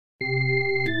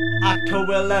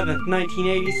October 11th,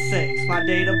 1986, my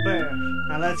date of birth.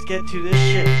 Now let's get to this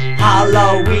shit.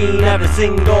 Halloween every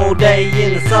single day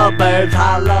in the suburbs.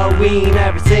 Halloween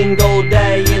every single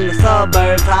day in the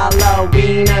suburbs.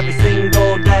 Halloween every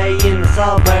single day in the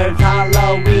suburbs.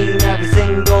 Halloween every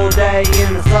single day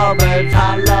in the suburbs.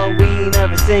 Halloween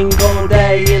every single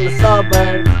day in the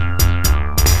suburbs.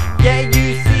 Yeah,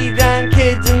 you see them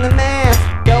kids in the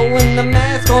mask, go in the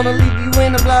mask, gonna leave you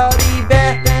in a bloody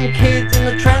bath. Them kids in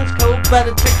the trench coat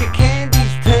better check your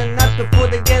candies tonight before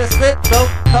they get a slip throat.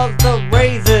 Cause the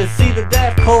razors see the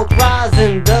death cold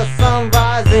rising, the sun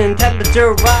rising,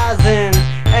 temperature rising,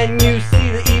 and you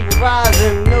see the evil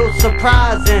rising. No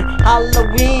surprising,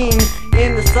 Halloween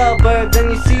in the suburbs, and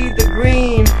you see the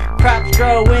green crops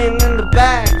growing in the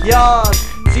backyard.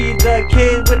 See the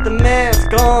kid with the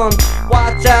mask on,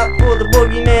 watch out for the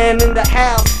boogeyman in the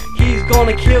house. He's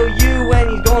gonna kill you and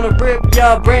he's gonna rip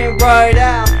your brain right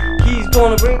out. He's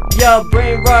gonna rip your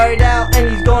brain right out, and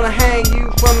he's gonna hang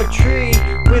you from a tree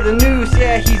with a noose.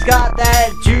 Yeah, he's got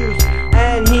that juice,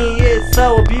 and he is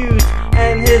so abused,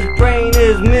 and his brain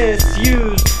is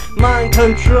misused. Mind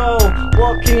control,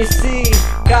 what can you see?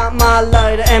 Got my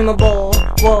lighter and my ball.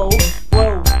 Whoa,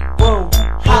 whoa, whoa.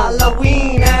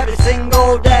 Halloween every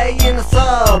single day in the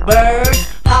suburbs.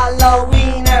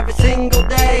 Halloween every single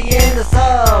day in the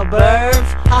suburbs.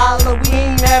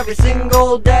 Halloween every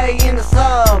single day in the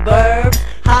suburbs.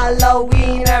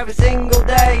 Halloween every single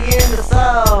day in the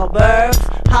suburbs.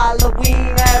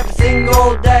 Halloween every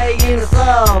single day in the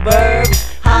suburbs.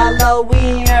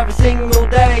 Halloween every single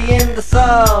day in the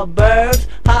suburbs.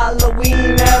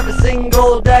 Halloween every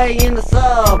single day in the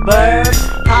suburbs.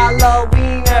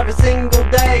 Halloween every single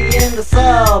day in the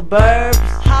suburbs.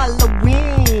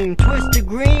 Halloween, twisted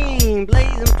green,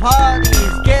 blazing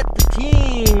parties, get the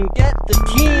team, get the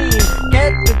team,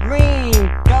 get the green,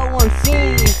 go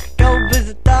unseen, go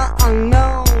visit the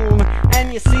unknown,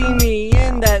 and you see me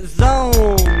in that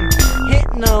zone,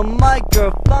 hitting a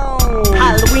microphone.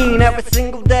 Halloween every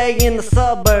single day in the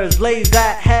suburbs, blaze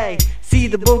that hay, see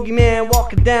the boogeyman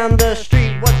walking down the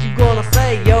street, what you gonna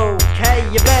say? Okay,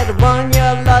 you better run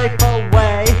your life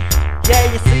away.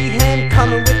 Yeah, you see him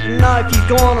coming with the knife, he's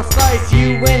gonna slice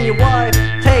you and your wife,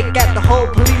 take out the whole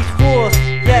police force.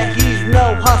 Yeah, he's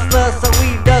no hustler, so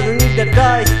he doesn't need the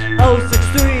dice.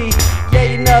 063, yeah,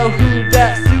 you know who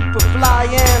that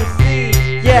Superfly MC.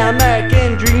 Yeah,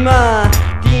 American Dreamer,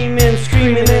 demon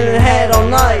screaming in the head all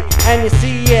night, and you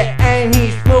see it, and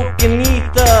he's smoking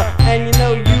ether, and you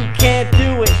know you can't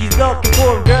do it. He's looking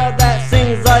for a girl that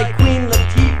sings like Queen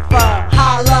Latifah.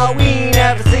 Halloween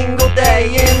every single day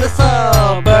in the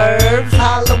suburbs.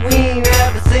 Halloween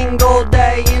every single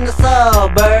day in the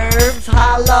suburbs.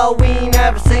 Halloween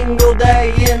every single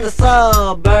day in the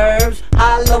suburbs.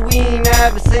 Halloween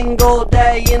every single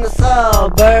day in the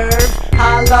suburbs.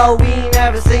 Halloween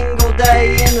every single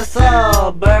day in the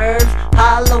suburbs.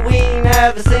 Halloween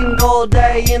every single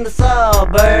day in the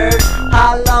suburbs.